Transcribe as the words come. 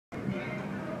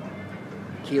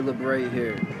Caleb right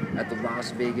here at the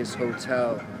Las Vegas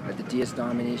Hotel at the DS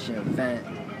Domination event,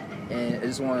 and I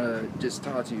just want to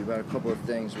talk to you about a couple of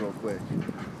things real quick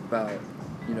about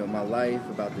my life,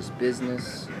 about this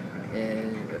business,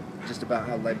 and just about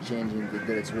how life-changing that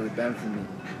it's really been for me.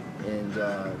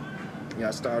 And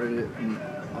I started it in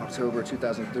October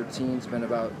 2013. It's been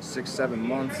about 6-7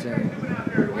 months, and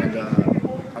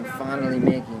I'm finally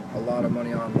making a lot of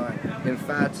money online. In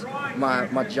fact,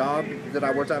 my job that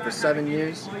I worked at for 7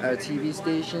 years at a TV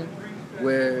station,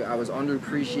 where I was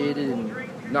underappreciated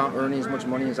and not earning as much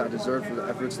money as I deserved for the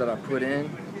efforts that I put in,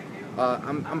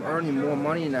 I'm earning more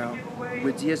money now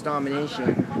with DS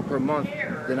Domination per month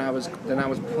than I was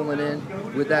pulling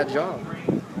in with that job.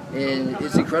 And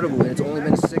it's incredible, and it's only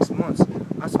been 6 months.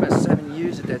 I spent 7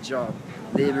 years at that job,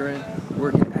 laboring,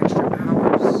 working extra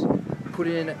hours,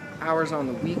 putting in hours on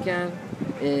the weekend,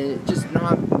 and just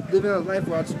not living a life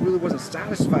where I just really wasn't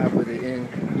satisfied with it. And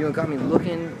it got me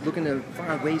looking to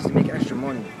find ways to make extra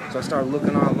money. So I started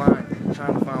looking online,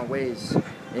 trying to find ways,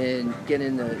 and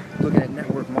getting into looking at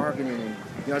network marketing. And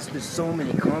there's so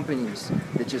many companies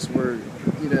that just were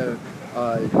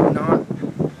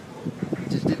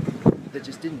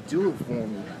just didn't do it for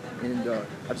me, and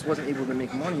I just wasn't able to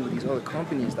make money with these other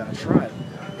companies that I tried,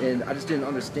 and I just didn't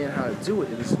understand how to do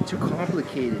it. It was too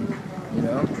complicated,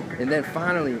 And then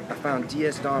finally, I found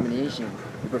DS Domination.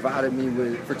 It provided me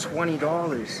with, for $20,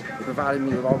 it provided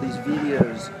me with all these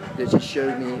videos that just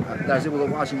showed me that I was able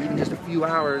to watch in even just a few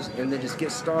hours, and then just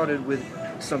get started with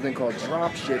something called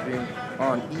drop shipping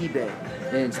on eBay.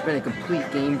 And it's been a complete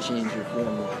game changer for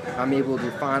me. I'm able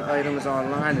to find items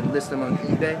online and list them on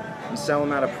eBay and sell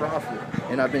them at a profit.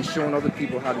 And I've been showing other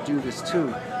people how to do this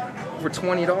too. For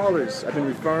 $20, I've been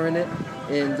referring it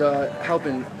and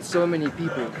helping so many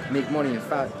people make money. In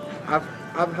fact,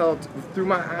 I've helped, through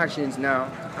my actions now,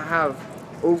 I have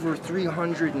over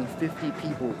 350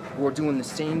 people who are doing the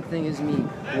same thing as me,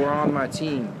 who are on my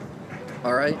team.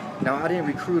 Alright? Now, I didn't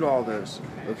recruit all those,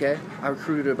 okay? I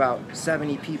recruited about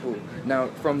 70 people. Now,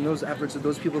 from those efforts of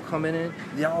those people coming in,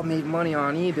 they all made money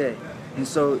on eBay. And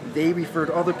so they referred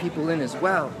other people in as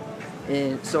well.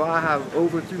 And so I have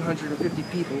over 350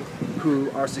 people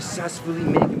who are successfully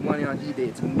making money on eBay.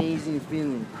 It's an amazing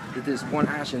feeling that this one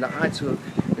action that I took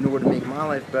in order to make my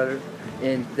life better,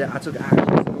 and that I took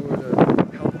action in order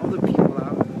to help other people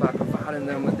out by providing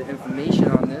them with the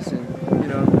information on this, and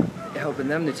helping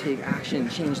them to take action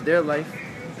and change their life.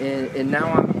 And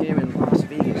now I'm here in Las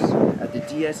Vegas at the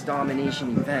DS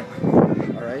Domination event.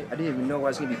 Alright? I didn't even know I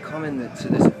was going to be coming to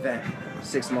this event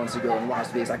 6 months ago in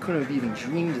Las Vegas. I couldn't have even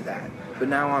dreamed of that. But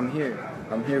now I'm here.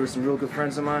 I'm here with some real good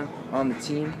friends of mine on the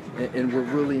team, and we're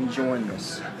really enjoying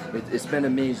this. It's been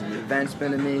amazing. The event's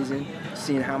been amazing.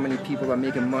 Seeing how many people are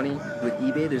making money with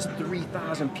eBay. There's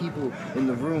 3,000 people in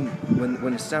the room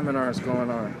when the seminar is going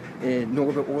on. And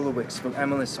Norbert Orlewicz from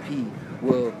MLSP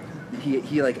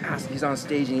he's on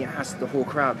stage and he asks the whole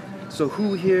crowd, so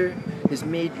who here has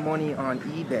made money on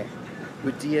eBay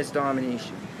with DS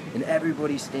Domination? And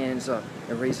everybody stands up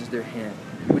and raises their hand,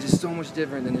 which is so much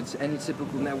different than any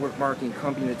typical network marketing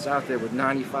company that's out there, with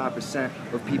 95%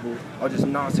 of people are just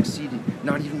not succeeding,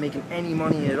 not even making any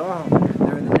money at all.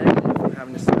 They're in the negative for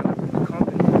having to sign up with the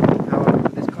company. However,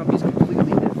 this company is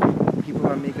completely different. People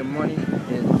are making money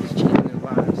and it's changing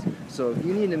their lives. So if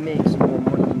you need to make some more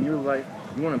money in your life,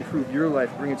 you want to improve your life,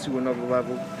 bring it to another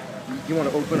level, you want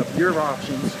to open up your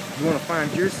options, you want to find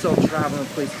yourself traveling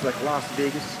places like Las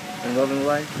Vegas and loving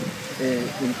life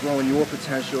and growing your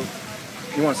potential.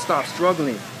 You want to stop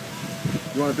struggling.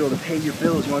 You want to be able to pay your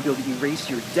bills. You want to be able to erase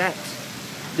your debt.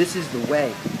 This is the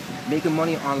way. Making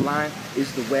money online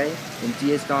is the way, and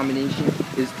DS Domination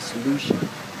is the solution.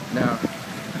 Now,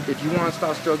 if you want to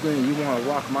stop struggling and you want to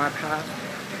walk my path,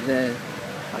 then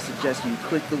I suggest you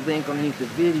click the link underneath the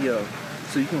video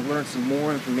so you can learn some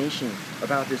more information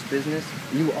about this business.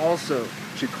 You also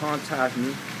should contact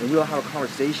me and we'll have a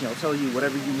conversation. I'll tell you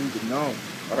whatever you need to know.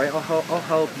 Alright, I'll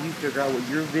help you figure out what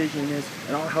your vision is,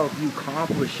 and I'll help you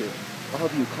accomplish it. I'll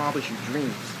help you accomplish your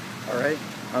dreams. Alright?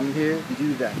 I'm here to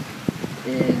do that.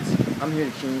 And I'm here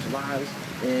to change lives,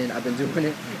 and I've been doing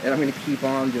it, and I'm going to keep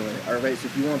on doing it. Alright, so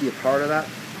if you want to be a part of that,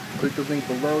 click the link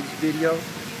below this video.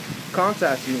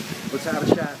 Contact me. Let's have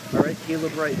a chat. Alright,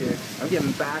 Caleb right here. I'm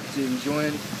getting back to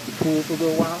enjoying the pool for a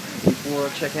little while before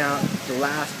checking out the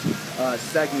last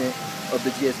segment of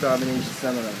the DS Domination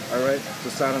seminar. Alright, so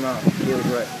signing off. Caleb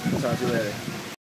right. Talk to you later.